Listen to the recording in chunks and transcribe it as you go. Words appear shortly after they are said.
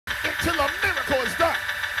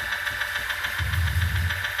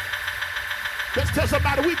Let's tell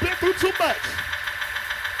somebody we've been through too much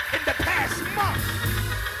in the past month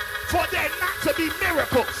for there not to be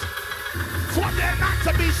miracles, for there not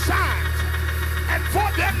to be signs, and for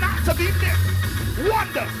there not to be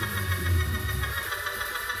wonders.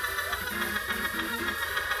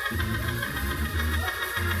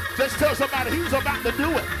 Just tell somebody he's about to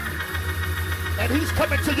do it. And he's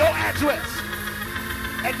coming to your address.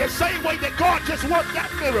 And the same way that God just worked that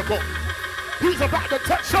miracle, he's about to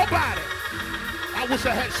touch somebody. I wish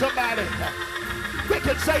I had somebody that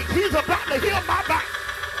could say, he's about to heal my back.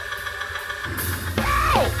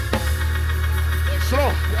 Oh! Yes,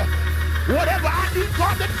 Lord. Whatever I need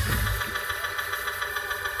God to do.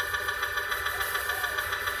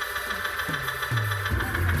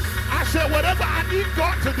 I said, whatever I need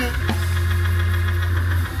God to do,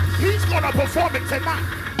 he's going to perform it tonight.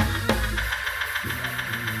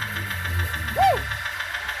 Woo!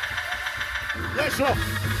 Yes, Lord.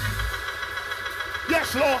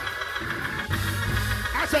 Yes, Lord.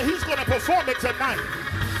 I said, he's going to perform it tonight.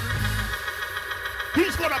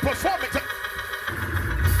 He's going to perform it tonight.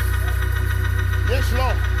 Yes,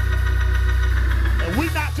 Lord. And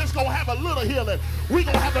we're not just going to have a little healing. We're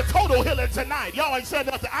going to have a total healing tonight. Y'all ain't said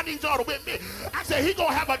nothing. I need y'all to with me. I said he's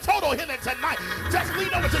going to have a total healing tonight. Just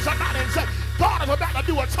lean over to somebody and say, God is about to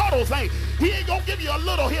do a total thing. He ain't going to give you a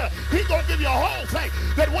little here. He's going to give you a whole thing.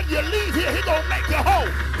 That when you leave here, he's going to make you whole.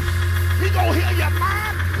 He's going to heal your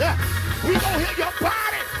mind. He's going to heal your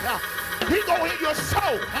body. He's going to heal your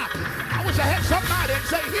soul. I wish I had somebody and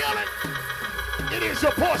say, healing, it is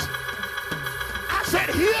your portion. I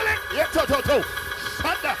said healing. Yes,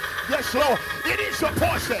 Thunder. Yes, Lord. It is your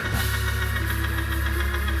portion.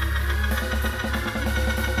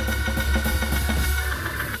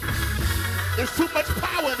 There's too much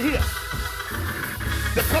power in here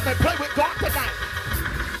to come and play with God tonight.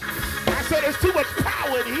 I said there's too much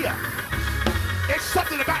power in here. It's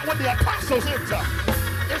something about when the apostles enter.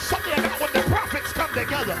 It's something about when the prophets come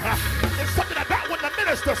together. It's something about when the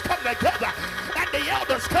ministers come together and the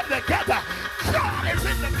elders come together. God is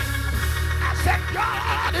in the midst. I said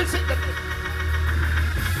God is in the midst.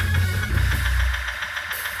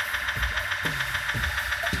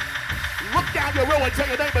 Look down your row and tell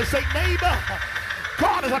your neighbor, say, neighbor,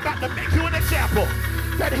 God is about to make you an example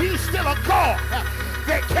that he's still a God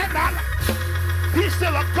that cannot, he's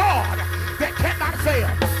still a God that cannot fail.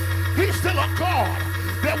 He's still a God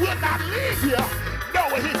that will not leave you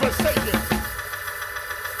knowing he's forsaken.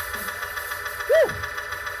 Woo!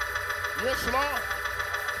 Yes, Lord.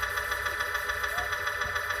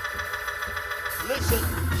 Listen.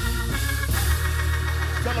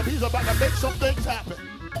 Tell him he's about to make some things happen.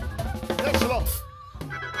 Yes, Lord.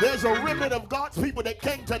 There's a remnant of God's people that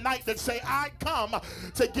came tonight that say, I come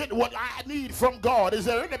to get what I need from God. Is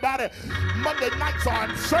there anybody? Monday nights are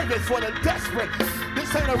in service for the desperate.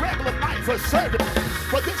 This ain't a regular night for service,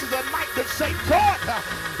 but this is a night that say, God,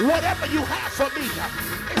 whatever you have for me,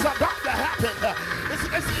 it's about to happen. It's the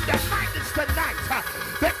night, it's tonight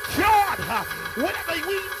that God, whatever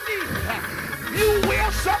we need, you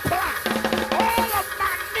will supply all of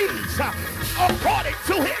my needs according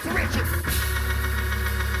to his riches.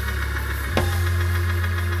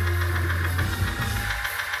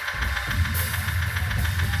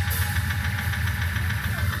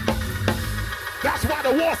 That's why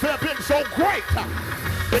the warfare been so great,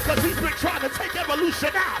 because he's been trying to take evolution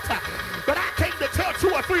out. But I came to tell 2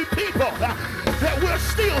 or 3 people that we're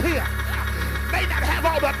still here. May not have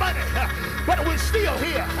all the money, but we're still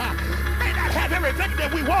here. May not have everything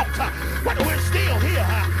that we want, but we're still here.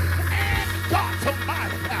 And God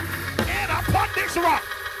Almighty, and upon this rock,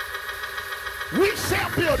 we shall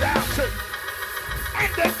build our church. And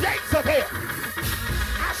the gates of hell,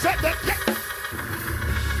 I said the gates.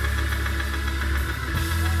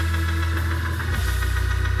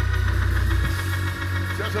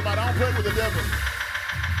 Tell somebody, I don't play with the devil.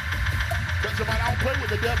 Tell somebody, I don't play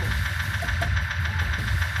with the devil.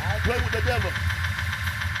 I don't play with the devil.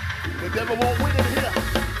 The devil won't win in here.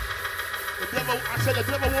 The devil, I said the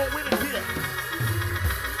devil won't win in here.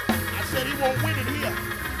 I said he won't win in here.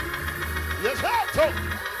 Yes, I told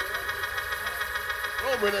you.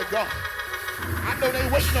 Glory to God. I know they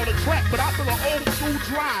waiting on the track, but I feel an old school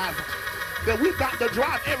drive that we got to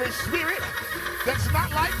drive every spirit that's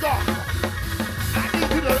not like God. I need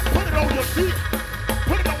you to put it on your feet,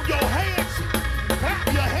 put it on your hands, clap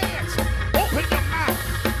your hands, open your mouth,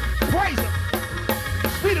 praise him.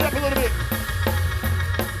 Speed it up a little bit.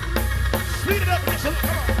 Speed it up just a little.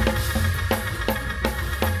 Come on.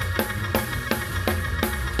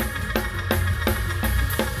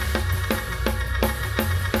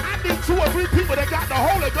 I need 2 or 3 people that got the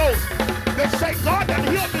Holy Ghost that say, God done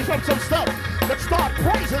healed me from some stuff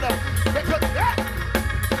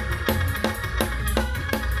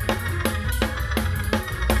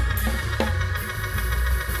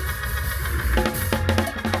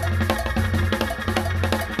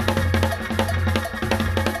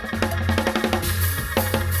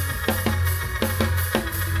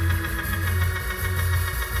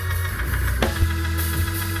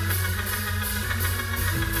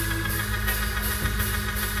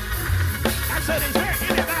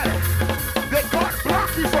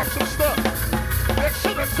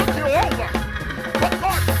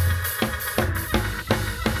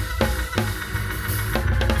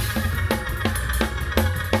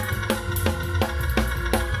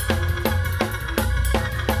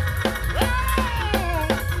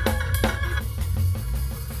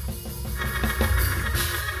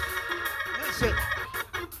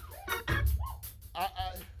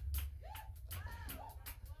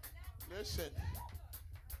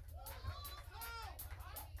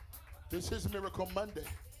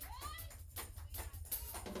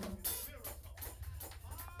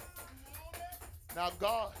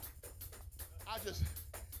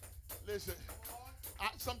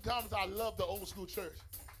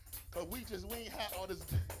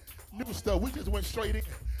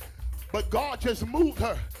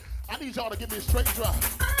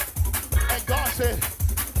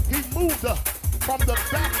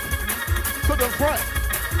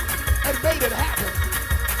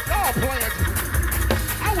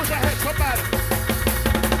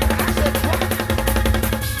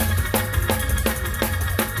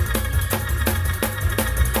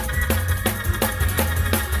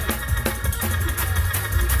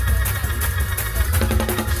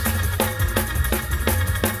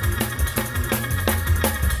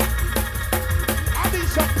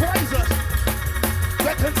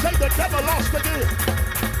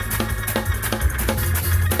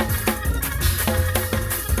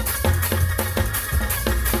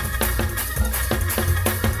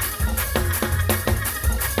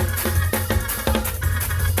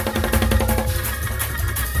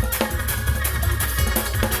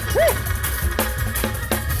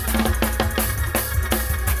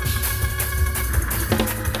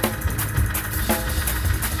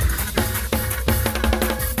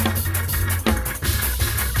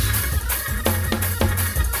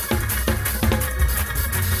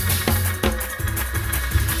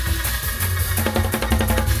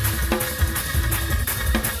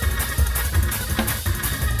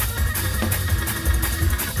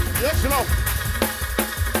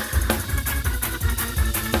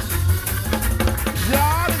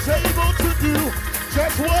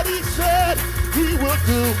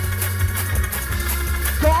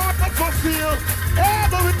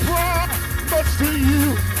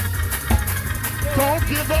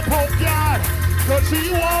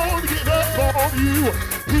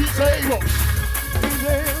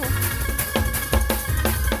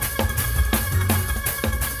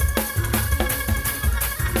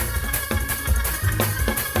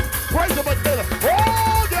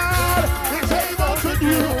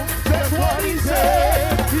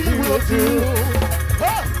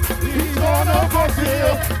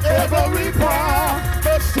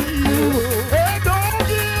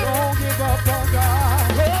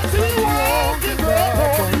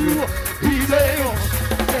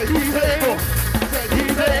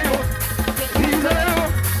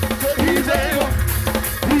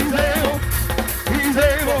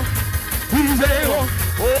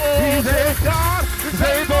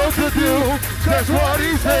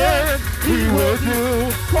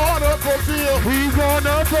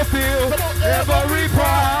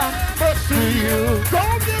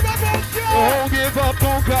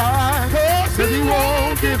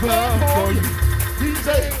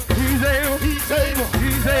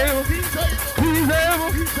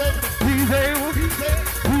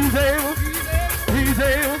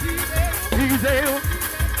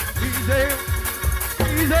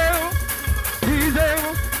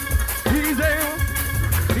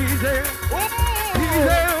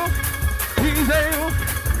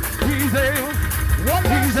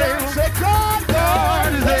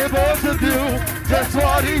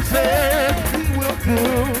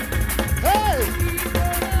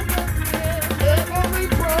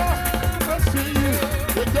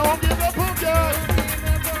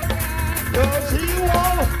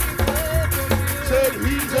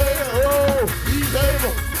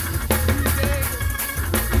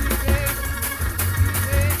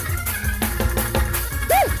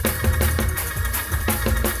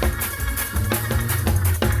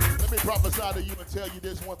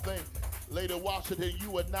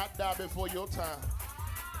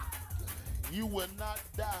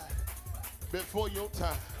before your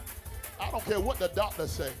time. I don't care what the doctor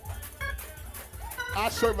say. I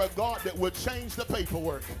serve a God that will change the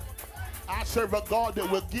paperwork. I serve a God that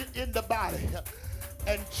will get in the body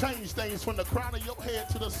and change things from the crown of your head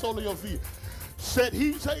to the sole of your feet. Said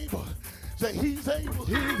he's able. Said he's able.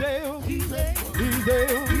 He's able. He's able. He's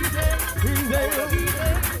able. He's able. He's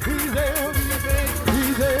able. He's able.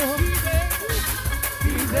 He's able.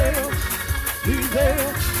 He's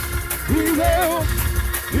able. He's able.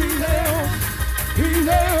 He's able. He's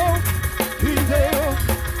able. He's able. He's able.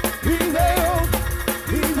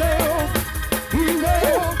 He's able. He's able. He's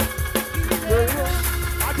able.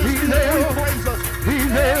 I just need three praisers.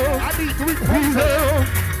 He's able. I need three praisers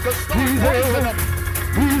to start praising him.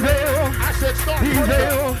 He's able. I said start praising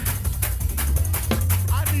him.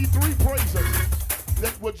 I need three praisers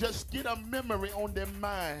that will just get a memory on their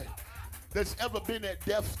mind that's ever been at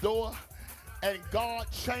death's door, and God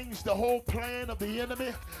changed the whole plan of the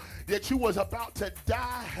enemy, that you was about to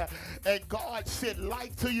die and God sent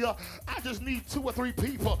life to you. I just need 2 or 3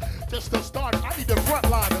 people just to start. I need the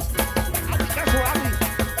frontliners. That's what I need.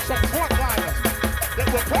 Some frontliners that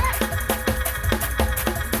will pray.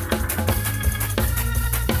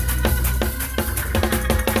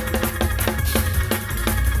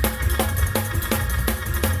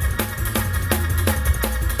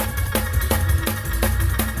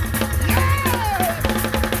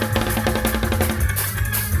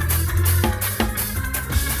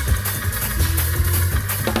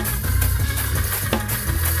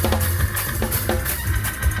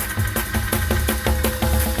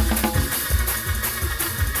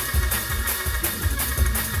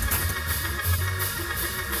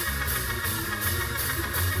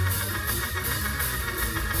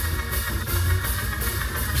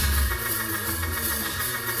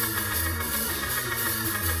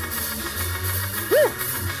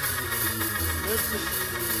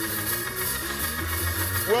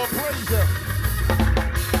 Well, praise him.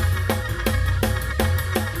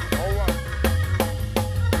 All right.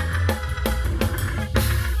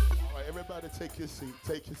 All right, everybody take your seat.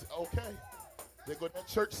 Take your seat. Okay. There go that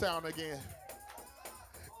church sound again.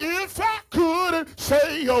 If I couldn't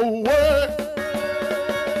say a word,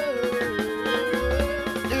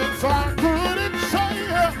 if I couldn't say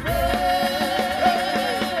a word,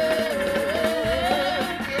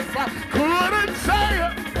 if I couldn't say a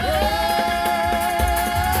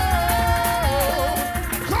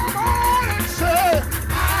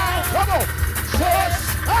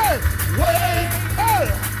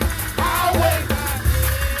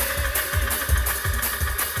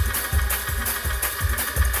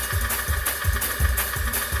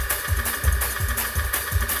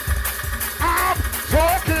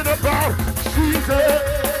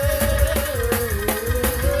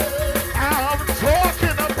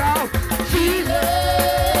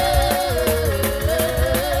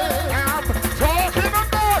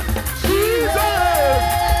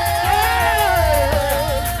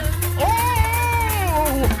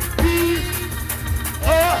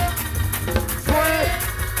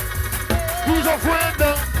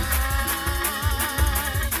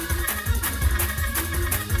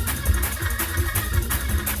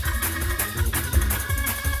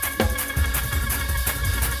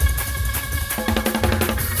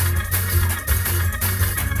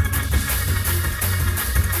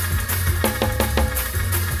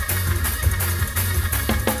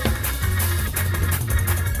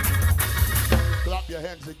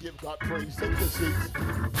hands and give God praise. Take your seats.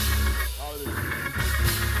 Hallelujah.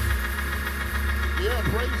 Yeah,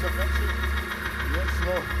 praise him. That's it. Yes,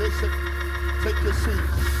 Lord. Listen, take your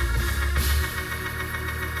seats.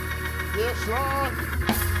 Yes, Lord.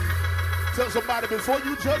 Tell somebody, before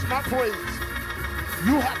you judge my praise,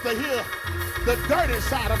 you have to hear the dirty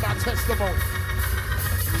side of my testimony.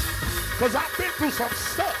 Because I've been through some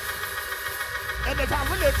stuff. And if I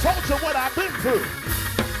really told you what I've been through,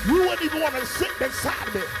 you wouldn't even want to sit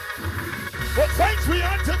beside me. But thanks be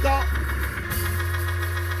unto God.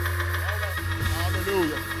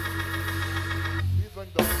 Hallelujah. We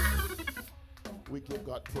thank God. We give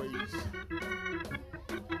God praise.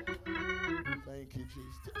 Thank you,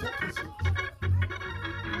 Jesus. Take your seats.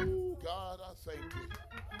 Oh, God, I thank you.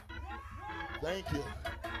 Thank you.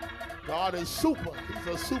 God is super.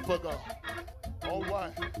 He's a super God. All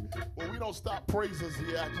right. Well, we don't stop praises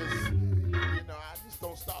here. I just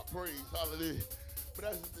don't stop praise. Hallelujah. But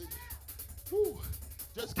that's whew,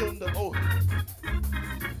 just give them the old.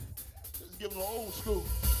 Just give them the old school.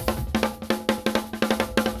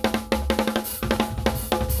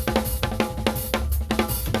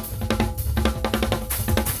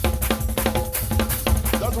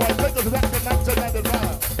 That's why I take us back to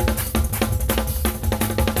 1995.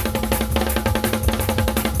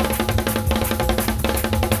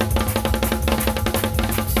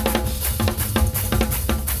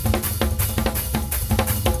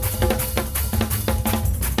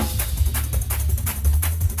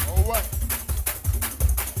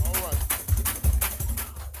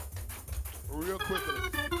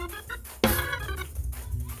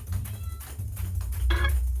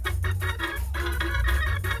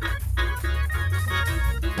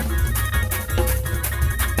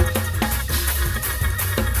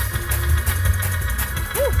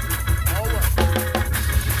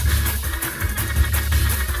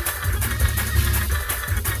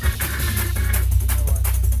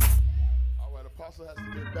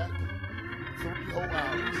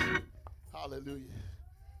 Hallelujah.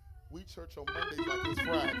 We church on Mondays like it's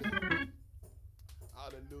Friday.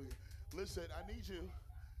 Hallelujah. Listen, I need your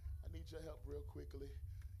help real quickly.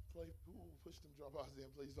 Play, push them dropouts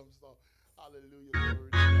in, please don't stop. Hallelujah. Glory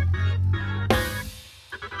to God.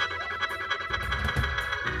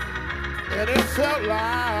 And it felt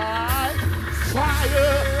like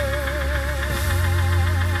fire.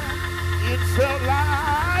 It felt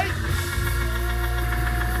like,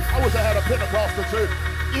 I wish I had a Pentecostal church.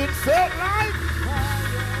 It felt like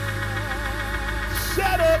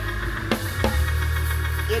shut up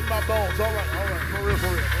in my bones. All right, for real.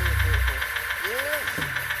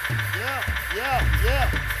 Yeah.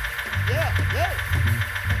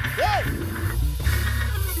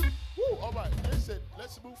 Woo, all right, listen,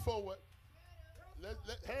 let's move forward.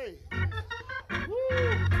 Hey.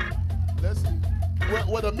 Woo. Let's see.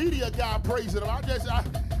 Well, the media guy praising him. I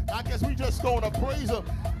guess we just gonna praise him.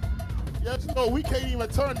 Yes, no, we can't even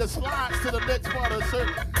turn the slides to the next part of the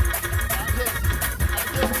service. I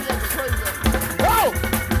guess we have to praise him. Whoa!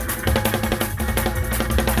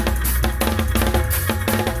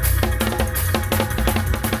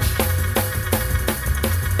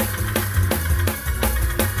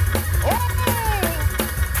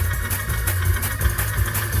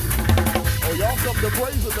 Oh, y'all come to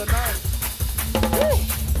praise him tonight. Woo!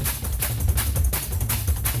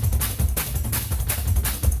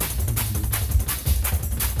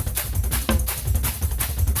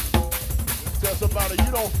 Tell somebody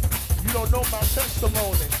you don't know my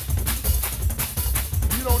testimony.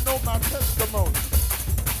 You don't know my testimony.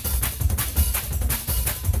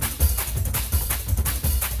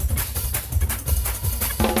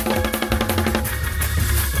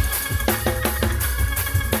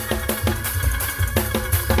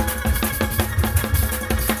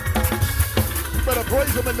 You better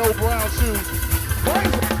praise him in no brown shoes.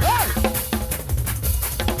 Praise him. Hey!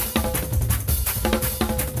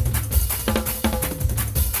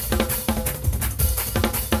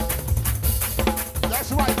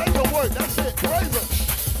 That's right, make it work. That's it. Praise him.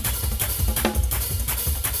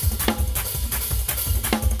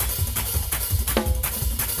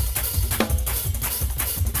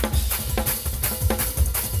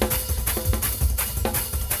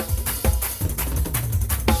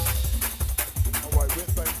 All right, we're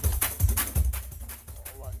thankful.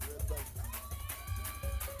 All right, we're thankful.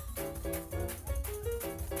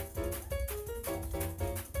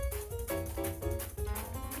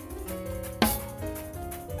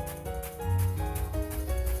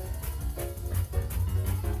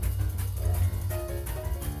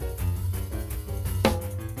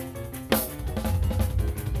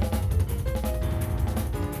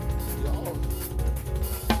 Y'all.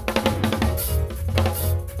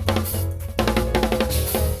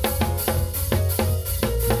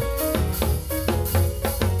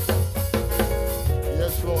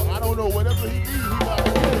 Yes, Lord. I don't know. Whatever he needs, he about to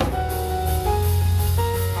get it.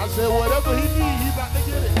 I said, whatever he needs, he about to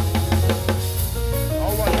get it.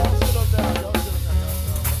 All right, y'all sit up down. Y'all sit up down.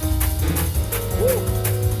 Woo!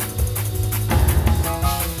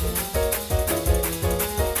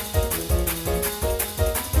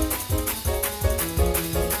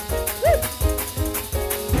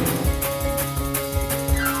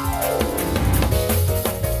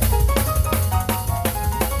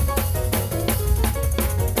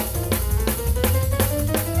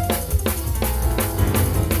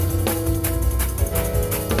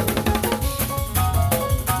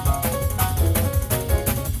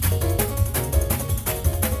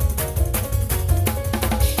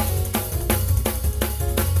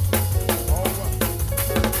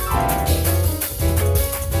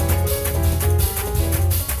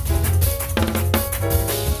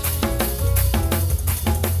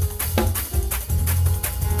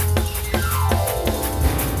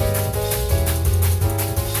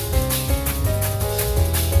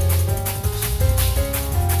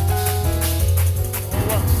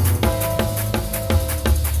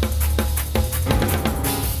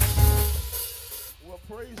 Well,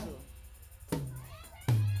 praise him.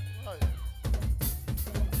 Right.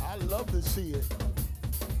 I love to see it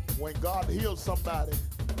when God heals somebody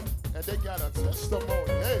and they got a testimony.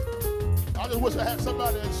 Hey, I just wish I had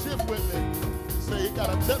somebody that shift with me. Say he got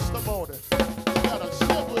a testimony. He got a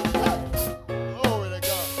shift with me. Hey, glory to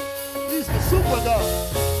God. He's a super God.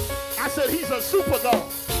 I said he's a super God.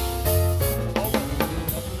 All right.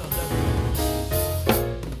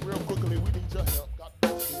 Real quickly, we need your help. God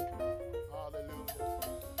bless you. Hallelujah.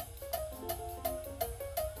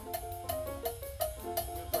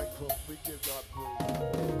 We're thankful. We give God praise.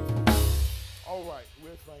 All right,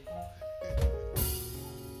 we're thankful.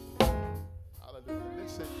 Hallelujah.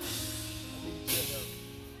 Listen, I need your help.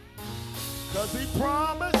 'cause he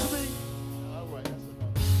promised me. All right, that's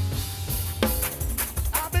enough.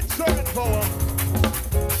 I've been searching for him,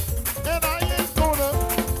 and I ain't gonna,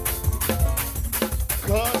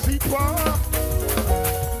 'cause he promised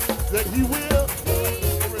that he will.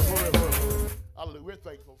 Hallelujah. We're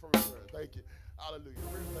thankful for his word. Thank you. Hallelujah.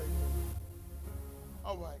 We're thankful.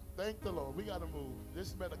 All right. Thank the Lord. We got to move.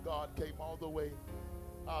 This man of God came all the way.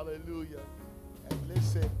 Hallelujah. And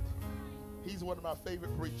listen, he's one of my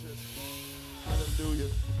favorite preachers. Hallelujah.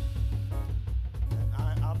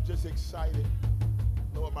 And I'm just excited.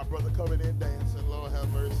 Lord, my brother coming in dancing. Lord have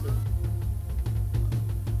mercy.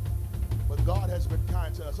 But God has been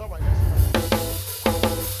kind to us. All right.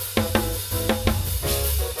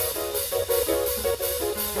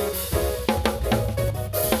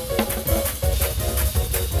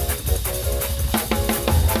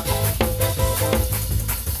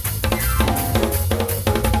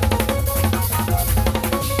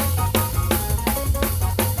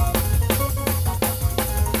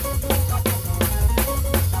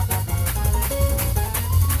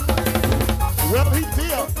 Well, he's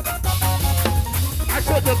here. I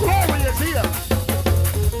said the glory is here.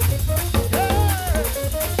 Yeah.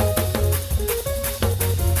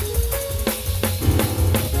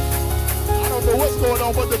 I don't know what's going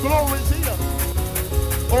on, but the glory is here.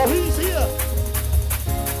 Oh, he's here.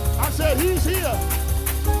 I said he's here.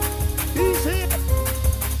 He's here.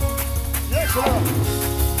 Yes, Lord.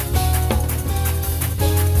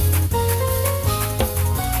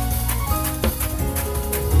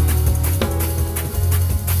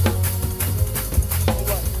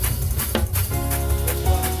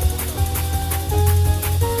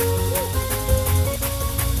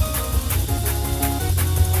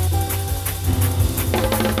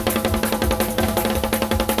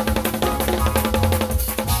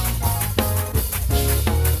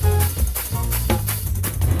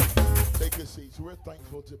 We're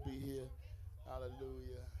thankful to be here.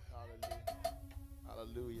 Hallelujah. Hallelujah.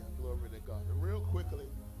 Hallelujah. Glory to God. And real quickly,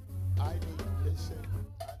 I need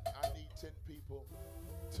 10 people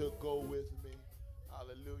to go with me.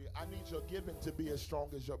 Hallelujah. I need your giving to be as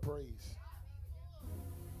strong as your praise.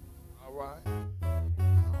 All right.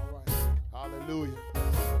 All right. Hallelujah.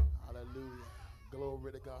 Hallelujah.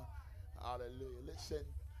 Glory to God. Hallelujah. Listen,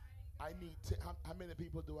 I need how many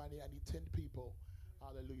people do I need? I need 10 people.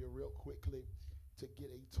 Hallelujah. Real quickly, to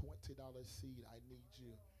get a $20 seed, I need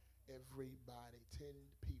you, everybody, 10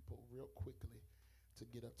 people, real quickly, to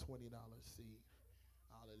get a $20 seed.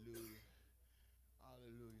 Hallelujah.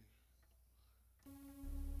 Hallelujah.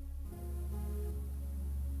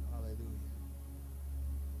 Hallelujah.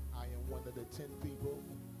 I am one of the 10 people.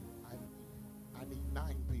 I need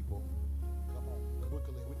 9 people. Come on,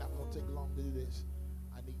 quickly. We're not going to take long to do this.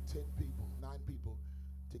 I need 10 people, 9 people,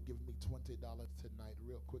 to give me $20 tonight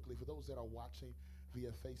real quickly. For those that are watching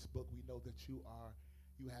via Facebook, we know that you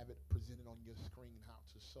have it presented on your screen how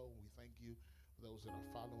to sow. We thank you. For those that are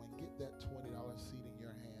following, get that $20 seed in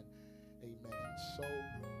your hand. Amen. And sow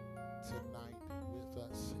tonight with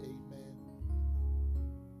us. Amen.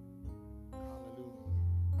 Hallelujah.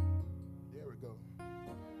 There we go.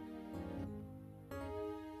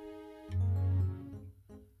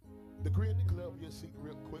 Decree and declare over your seat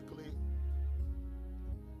real quickly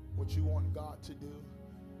what you want God to do.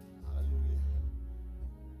 Hallelujah.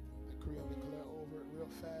 Decree and declare over it real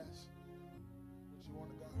fast what you want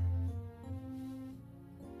to go.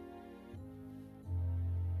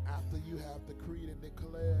 After you have decreed and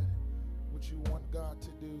declared what you want God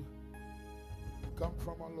to do, come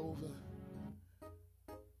from all over.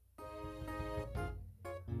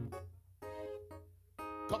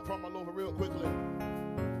 Come from all over real quickly.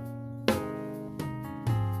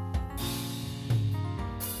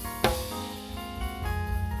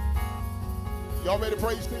 Y'all ready to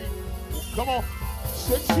praise team? Come on.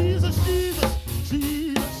 Say Jesus, Jesus,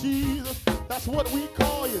 Jesus, Jesus. That's what we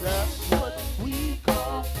call you. That's what we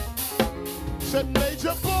call. Said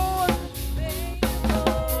major boy.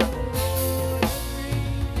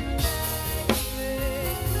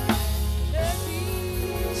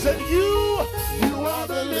 Said you are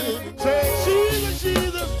the living. Say Jesus,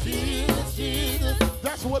 Jesus, Jesus, Jesus.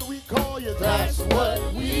 That's what we call you. That's what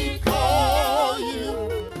we call you.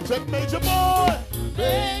 Said major boy.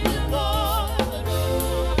 Major boy.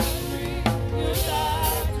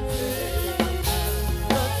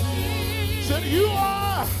 Said you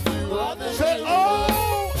are the say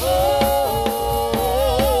oh, oh,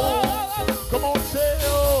 oh. Come on, say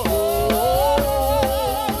oh,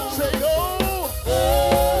 oh. Say oh, oh,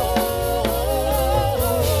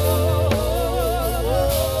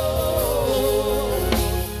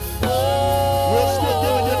 oh. We're still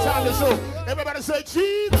giving you time to So everybody say,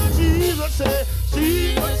 Jesus, Jesus, say,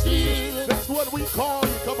 Jesus, Jesus. That's what we call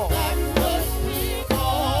you. Come on. That's what we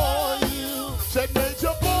call you. Say,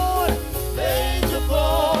 Major Boy.